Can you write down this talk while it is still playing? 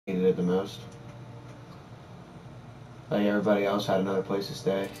needed it the most. Like everybody else had another place to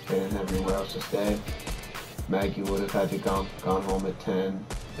stay. They didn't have anywhere else to stay. Maggie would have had to gone home at 10,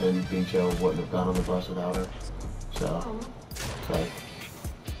 and Bincho wouldn't have gone on the bus without her. So, like,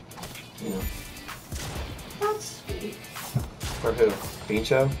 you know. That's sweet. For who?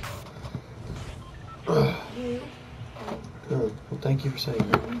 Bincho? You. Well, thank you for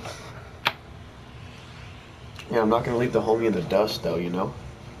saying that. Yeah, I'm not gonna leave the homie in the dust, though, you know?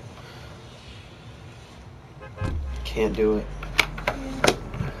 Can't do it.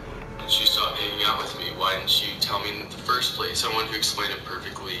 Since you stopped hanging out with me, why didn't you tell me in the first place? Someone who explained it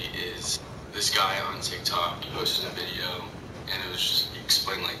perfectly is this guy on TikTok. He posted a video, and it was just, he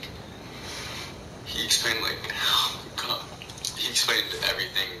explained like, oh my god. He explained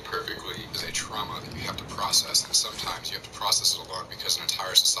everything perfectly. It's a trauma that you have to process, and sometimes you have to process it alone because an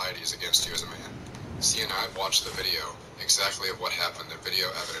entire society is against you as a man. Sienna, I've watched the video, exactly of what happened, the video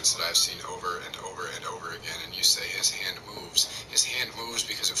evidence that I've seen over and over and over again, and you say his hand moves. His hand moves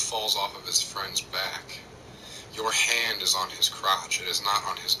because it falls off of his friend's back. Your hand is on his crotch, it is not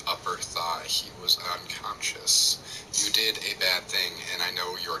on his upper thigh. He was unconscious. You did a bad thing, and I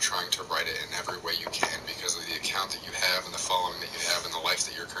know you're trying to right it in every way you can because of the account that you have and the following that you have and the life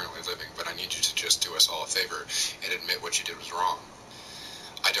that you're currently living, but I need you to just do us all a favor and admit what you did was wrong.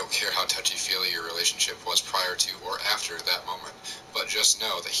 I don't care how touchy-feely your relationship was prior to or after that moment, but just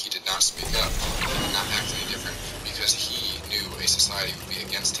know that he did not speak up, he did not act any different, because he knew a society would be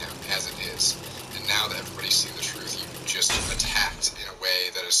against him, as it is. And now that everybody's seen the truth, you just attacked in a way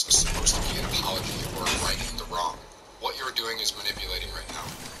that is supposed to be an apology or righting the wrong. What you're doing is manipulating right now.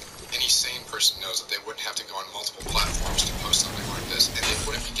 Any sane person knows that they wouldn't have to go on multiple platforms to post something like this, and they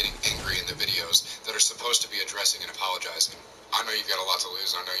wouldn't be getting angry in the videos that are supposed to be addressing and apologizing. I know you've got a lot to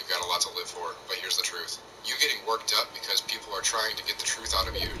lose, and I know you've got a lot to live for, but here's the truth. You getting worked up because people are trying to get the truth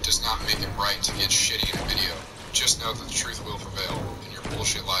out of you does not make it right to get shitty in a video. Just know that the truth will prevail, and your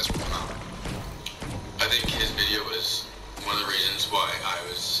bullshit lies will come out. I think his video was one of the reasons why I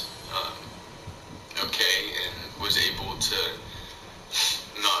was okay and was able to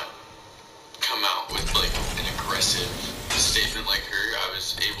not come out with like an aggressive statement like her. I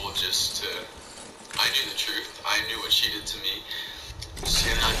was able just to, I knew the truth. I knew what she did to me.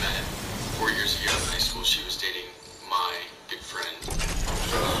 Sienna and I met 4 years ago in high school. She was dating my good friend.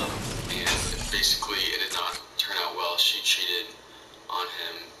 And basically it did not turn out well. She cheated on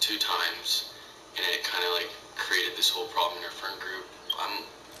him 2 times. And it kind of like created this whole problem in our friend group. I'm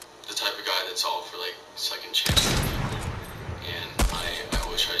the type of guy that's all for like second chances with people. And I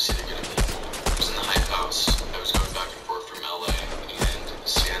always try to see the good in people. I was in the Hype House. I was going back and forth from LA, and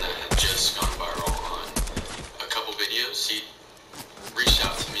Sienna had just gone viral on a couple videos. He reached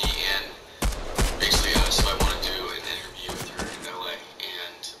out to me and basically asked if I wanted to do an interview with her in LA,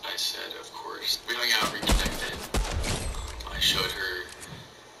 and I said, of course. We hung out, reconnected. I showed her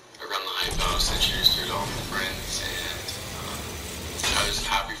around the Hype House, introduced her to all my friends, and I was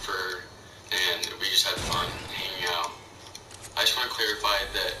happy for her, and we just had fun hanging out. I just want to clarify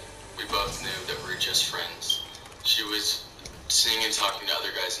that we both knew that we were just friends. She was seeing and talking to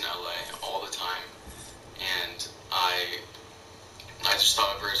other guys in LA all the time, and I just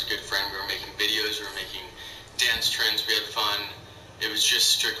thought of her as a good friend. We were making videos, we were making dance trends, we had fun. It was just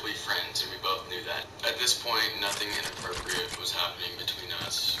strictly friends, and we both knew that. At this point, nothing inappropriate was happening between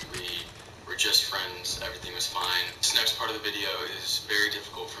us. We were just friends, everything was fine. This next part of the video is very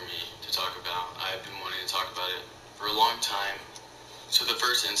difficult for me to talk about. I've been wanting to talk about it for a long time. So the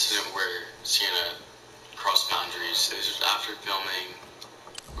first incident where Sienna crossed boundaries, it was just after filming.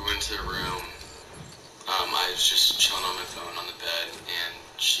 We went to the room. I was just chilling on my phone on the bed, and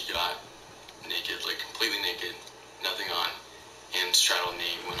she got naked, like completely naked, nothing on, and straddled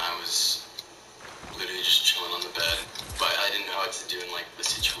me when I was literally just chilling on the bed. But I didn't know what to do in like the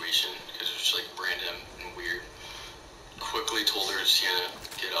situation because it was just like random and weird. Quickly told her, Sienna,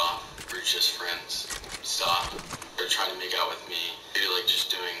 get off. We're just friends. Stop. They're trying to make out with me. They're like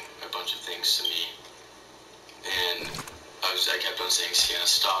just doing a bunch of things to me. And I kept on saying, Sienna,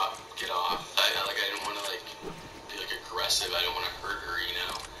 stop, get off. I didn't want to like be like aggressive. I didn't want to hurt her, you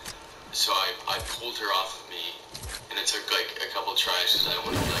know. So I pulled her off of me, and it took like a couple tries because I didn't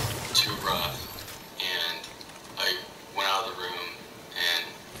want to be like too rough. And I went out of the room, and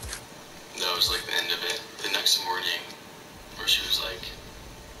that was like the end of it. The next morning, where she was like,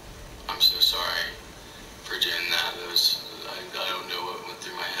 I'm so sorry for doing that. I don't know what went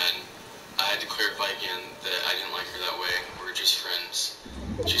through my head. I had to clarify again that I didn't like her that way. We were just friends.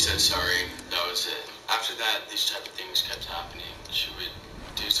 She said sorry. That was it. After that, these type of things kept happening. She would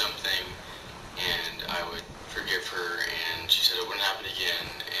do something, and I would forgive her, and she said it wouldn't happen again.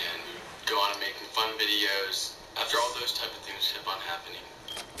 videos, after all those type of things kept on happening,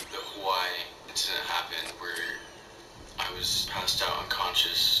 the Hawaii incident happened where I was passed out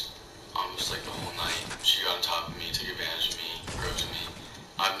unconscious almost like the whole night. She got on top of me, took advantage of me, groped me.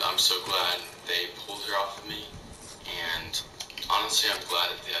 I'm so glad they pulled her off of me, and honestly I'm glad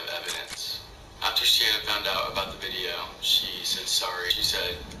that they have evidence. After Sienna found out about the video, she said sorry. She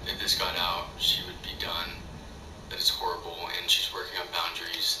said if this got out, she would be done, that it's horrible, and she's working on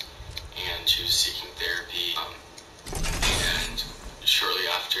boundaries, and she was seeking therapy. And shortly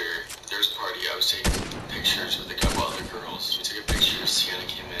after, there was a party. I was taking pictures with a couple other girls. We took a picture. Sienna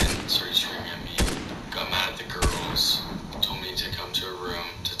came in, started screaming at me, got mad at the girls, told me to come to a room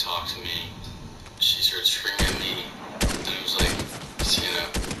to talk to me. She started screaming at me, and I was like, Sienna,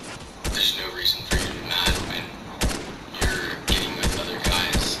 there's no reason for you to be mad when you're getting with other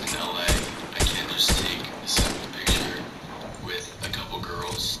guys in LA. I can't just take a simple picture with a couple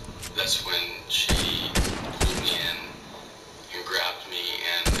girls. That's when she pulled me in and grabbed me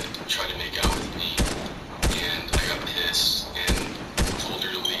and tried to make out with me, and I got pissed and told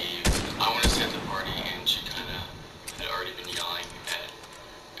her to leave. I wanted to stay at the party, and she kind of had already been yelling at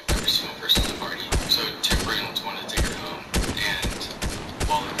every single person at the party. So two friends wanted to take her home, and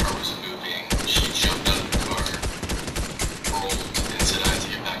while the car was moving, she jumped out of the car, rolled, and said I had to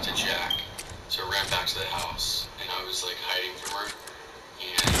get back to Jack. So I ran back to the house, and I was like hiding from her,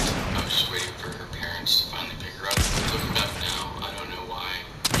 and I was just waiting for her parents to finally pick her up. Looking back now, I don't know why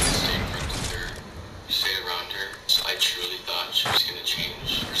I stayed friends with her, stayed around her. I truly thought she was gonna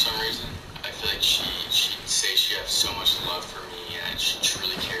change for some reason. I feel like she'd say she had so much love for me and she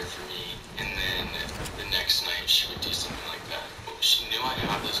truly cared for me, and then the next night she would do something like that. But she knew I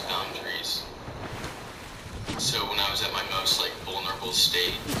had those boundaries. So when I was at my most like vulnerable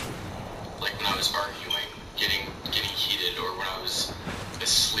state, like when I was arguing, getting heated, or when I was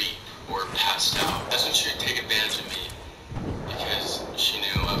asleep or passed out, that's when she would take advantage of me, because she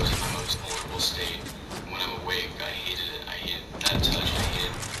knew I was in my most vulnerable state. When I'm awake, I hated it. I hated that touch. I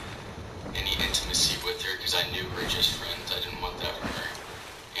hated any intimacy with her, because I knew we were just friends. I didn't want that from her.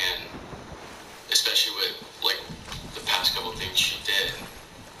 And especially with like the past couple things she did,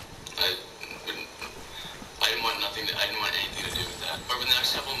 I didn't want anything to do with that. Over the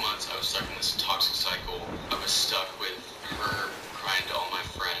next couple of months, I was stuck in this toxic cycle. I was stuck with her crying to all my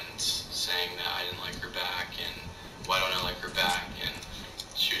friends, saying that I didn't like her back, and why don't I like her back? And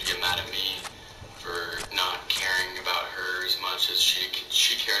she would get mad at me for not caring about her as much as she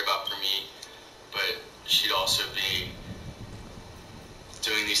cared about for me. But she'd also be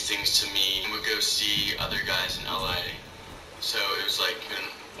doing these things to me, and would go see other guys in LA. So it was like,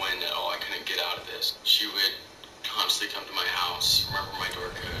 couldn't win at all. I couldn't get out of this. She would constantly come to my house, remember my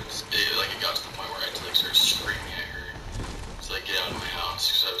door codes. It got to the point where I had to start screaming at her to get out of my house,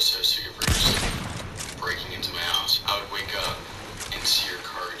 because I was so sick of her just breaking into my house. I would wake up and see her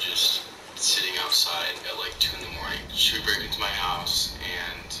car just sitting outside at 2 in the morning. She would break into my house,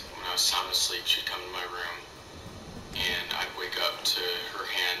 and when I was sound asleep, she'd come to my room, and I'd wake up to her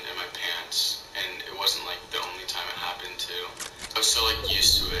hand in my pants. And it wasn't the only time it happened too. I was so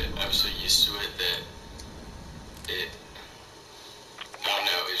used to it. I was so used to it that I don't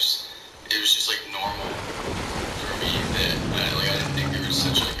know, it was just normal for me that I didn't think there was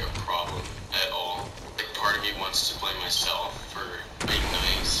such a problem at all. Part of me wants to blame myself for being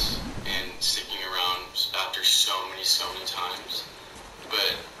nice and sticking around after so many times.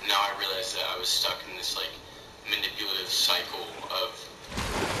 But now I realize that I was stuck in this manipulative cycle of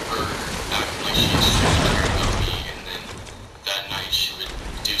her acting like she cared about me, and then that night she would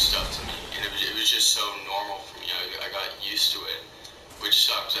do stuff to me, and it was just so normal for me. I got used to it, which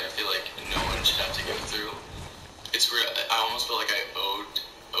sucks. I feel like no one should have to go through. It's weird. I almost felt like I owed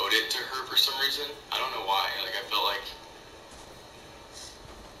it to her for some reason. I don't know why. I felt like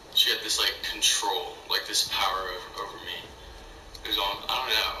she had this control, this power over me. It was all, I don't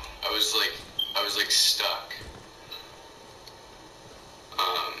know. I was stuck.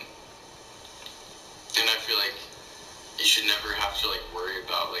 And I feel like you should never have to worry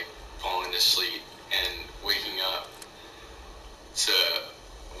about falling asleep and waking up to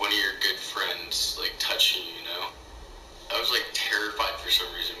one of your good friends touching you, you know? I was terrified for some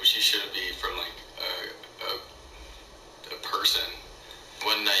reason, which you shouldn't be from a person.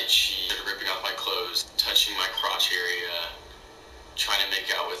 One night she started ripping off my clothes, touching my crotch area, trying to make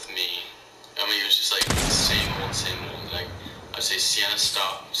out with me. I mean, it was just same old. I'd say, Sienna,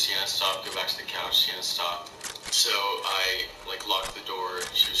 stop, go back to the couch, Sienna, stop. So I locked the door,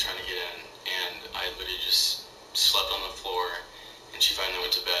 she was trying to get in, and I literally just slept on the floor, and she finally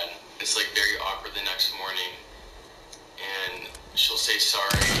went to bed. It's very awkward the next morning, and she'll say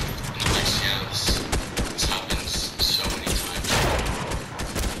sorry, and I'm like, Sienna,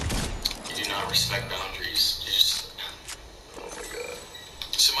 respect boundaries. You just, oh my god.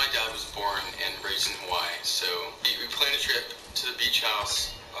 So my dad was born and raised in Hawaii, so we planned a trip to the beach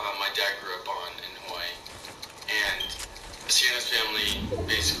house my dad grew up on in Hawaii, and Sienna's family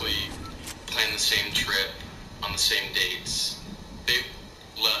basically planned the same trip on the same dates. They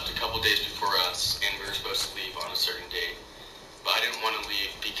left a couple days before us, and we were supposed to leave on a certain date, but I didn't want to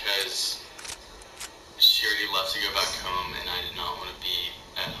leave because she already left to go back home, and I did not want to be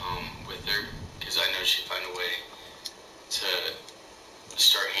at home with her, because I know she'd find a way to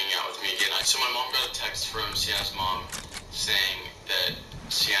start hanging out with me again. So my mom got a text from Sienna's mom saying that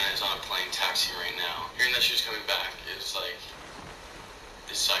Sienna is on a plane taxiing right now. Hearing that she was coming back, it was like,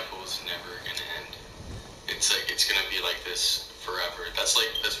 this cycle is never gonna end. It's like, it's gonna be like this forever. That's what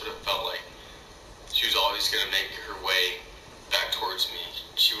it felt like. She was always gonna make her way back towards me.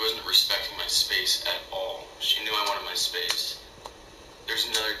 She wasn't respecting my space at all. She knew I wanted my space.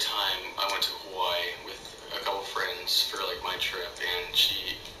 There's another time I went to Hawaii with a couple friends for like my trip, and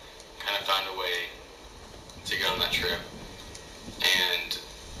she kind of found a way to get on that trip. And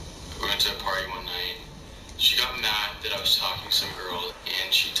we went to a party one night. She got mad that I was talking to some girl,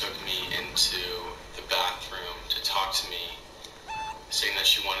 and she took me into the bathroom to talk to me, saying that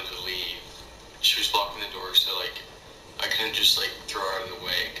she wanted to leave. She was blocking the door, so like I couldn't just like throw her out of the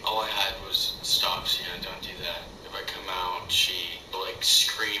way. All I had was, stop, Sienna, don't do that. If I come out, she will like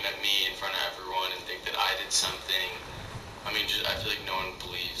scream at me in front of everyone and think that I did something. I mean, I feel like no one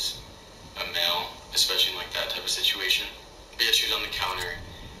believes a male, especially in like that type of situation. But yeah, she was on the counter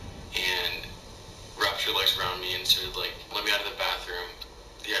and wrapped her legs around me and started like, let me out of the bathroom.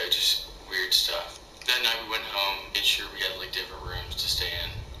 Yeah, just weird stuff. That night we went home, made sure we had like different rooms to stay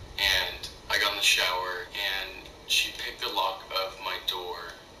in. And I got in the shower and she picked the lock of my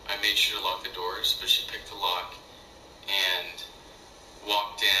door. I made sure to lock the doors, but she picked the lock and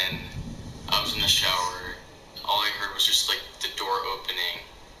walked in. I was in the shower. All I heard was just like the door opening.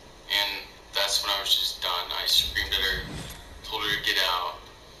 And that's when I was just done. I screamed at her, told her to get out.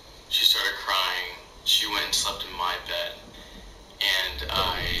 She started crying. She went and slept in my bed. And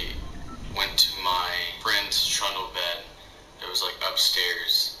I went to my friend's trundle bed that was like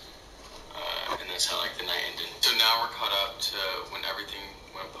upstairs. And that's how like the night ended. So now we're caught up to when everything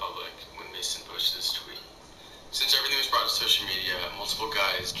went public, when Mason posted this tweet. Since everything was brought to social media, multiple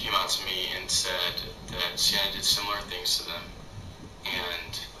guys came out to me and said that Sienna did similar things to them.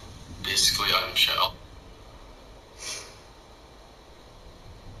 And basically I'm sure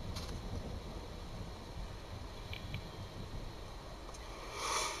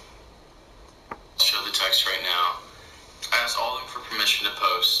show the text right now. I asked all of them for permission to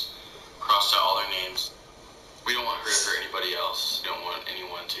post, crossed out all their names. We don't want her to hurt anybody else. We don't want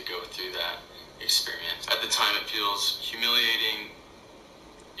anyone to go through that experience. At the time it feels humiliating.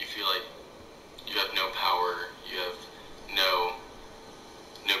 You feel like you have no power. You have no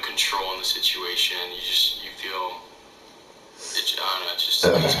control in the situation. You feel, I don't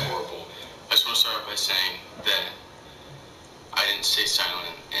know, it's horrible. I just want to start off by saying that I didn't stay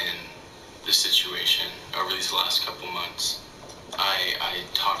silent in this situation over these last couple months. I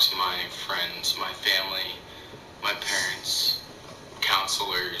talked to my friends, my family, my parents,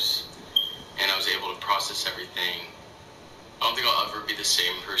 counselors, and I was able to process everything. I don't think I'll ever be the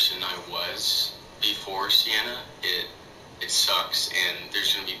same person I was before Sienna. It sucks, and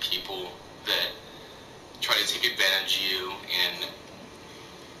there's going to be people that try to take advantage of you and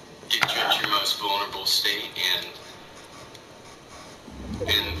get you into your most vulnerable state, and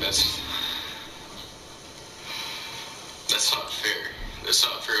that's not fair. That's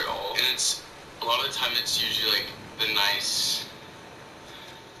not fair at all. And it's, a lot of the time it's usually like the nice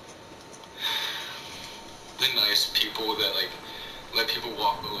people that like let people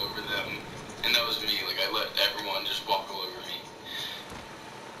walk all over them. And that was me. Like I let everyone just walk all over me.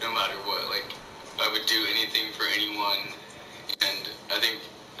 No matter what. Like I would do anything for anyone. And I think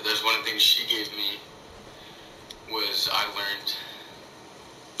there's one thing she gave me was I learned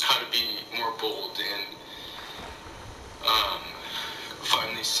how to be more bold and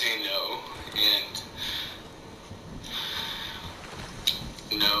finally say no and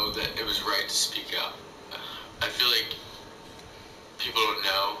know that it was right to speak out. I feel like people don't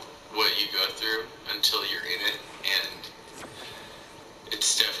know what you go through until you're in it, and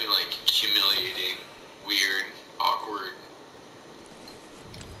it's definitely like humiliating, weird, awkward.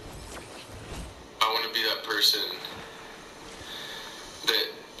 I want to be that person that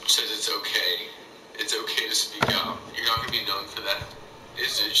says it's okay to speak out. You're not going to be known for that.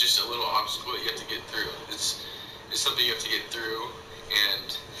 It's just a little obstacle that you have to get through. It's something you have to get through,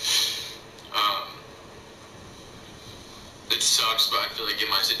 and it sucks, but I feel like in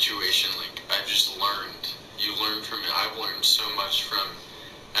my situation, like I I've just learned. You learn from it. I've learned so much from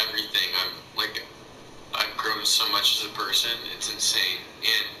everything. I've grown so much as a person. It's insane.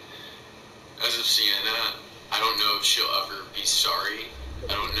 And as of Sienna, I don't know if she'll ever be sorry.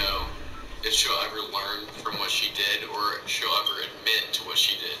 I don't know if she'll ever learn from what she did or if she'll ever admit to what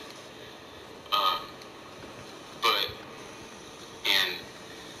she did. And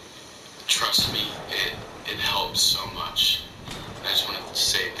trust me, it helps so much. I just wanted to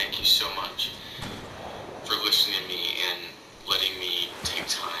say thank you so much for listening to me and letting me take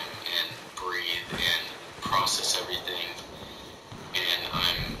time and breathe and process everything.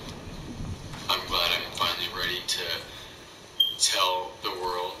 And I'm glad I'm finally ready to tell the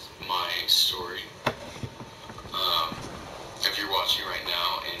world my story. If you're watching right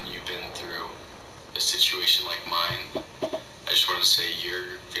now and you've been through a situation like mine, I just want to say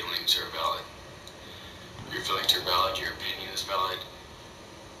your feelings are valid. Your feelings are valid, your opinion is valid.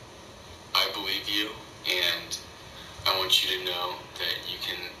 I believe you, and I want you to know that you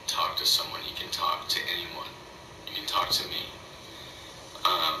can talk to someone, you can talk to anyone, you can talk to me.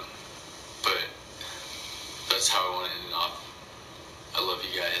 But that's how I want to end it off. I love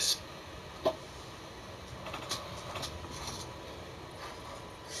you guys.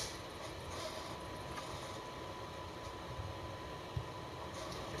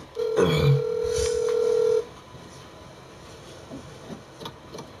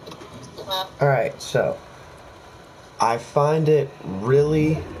 Alright, so I find it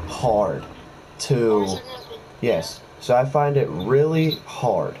really hard to, yes, so I find it really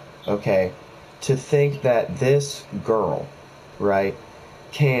hard, okay, to think that this girl, right,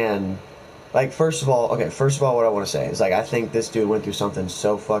 can, like, first of all, what I want to say is, like, I think this dude went through something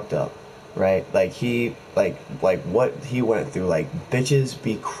so fucked up, right, like, what he went through, like, bitches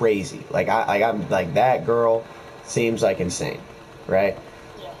be crazy, I'm, like, that girl seems, like, insane, right?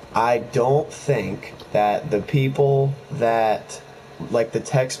 I don't think that the people that, like, the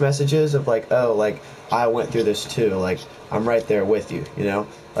text messages of, like, oh, like, I went through this too, like, I'm right there with you, you know?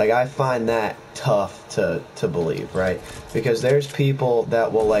 Like, I find that tough to believe, right? Because there's people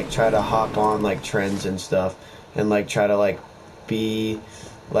that will, like, try to hop on, like, trends and stuff and, like, try to, like, be,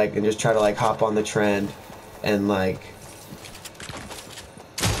 like, and just try to, like, hop on the trend and, like,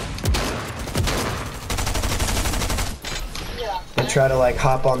 and try to, like,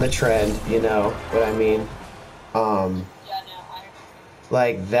 hop on the trend, you know what I mean?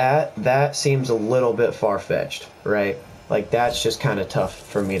 Like, that seems a little bit far-fetched, right? Like, that's just kind of tough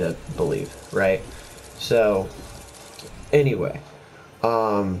for me to believe, right? So, anyway,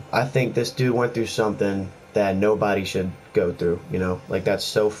 I think this dude went through something that nobody should go through, you know? Like, that's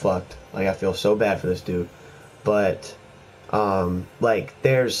so fucked. Like, I feel so bad for this dude. But, like,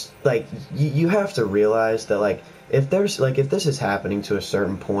 there's, like, you have to realize that, like, if this is happening to a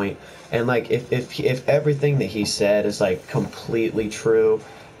certain point, and, like, if everything that he said is, like, completely true,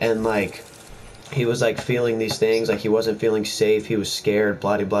 and, like, he was, like, feeling these things, like, he wasn't feeling safe, he was scared,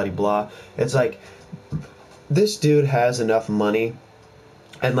 blah, blah, blah, blah, it's, like, this dude has enough money,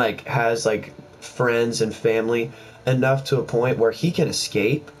 and, like, has, like, friends and family enough to a point where he can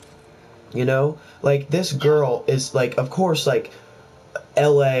escape, you know? Like, this girl is, like, of course, like,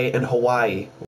 LA and Hawaii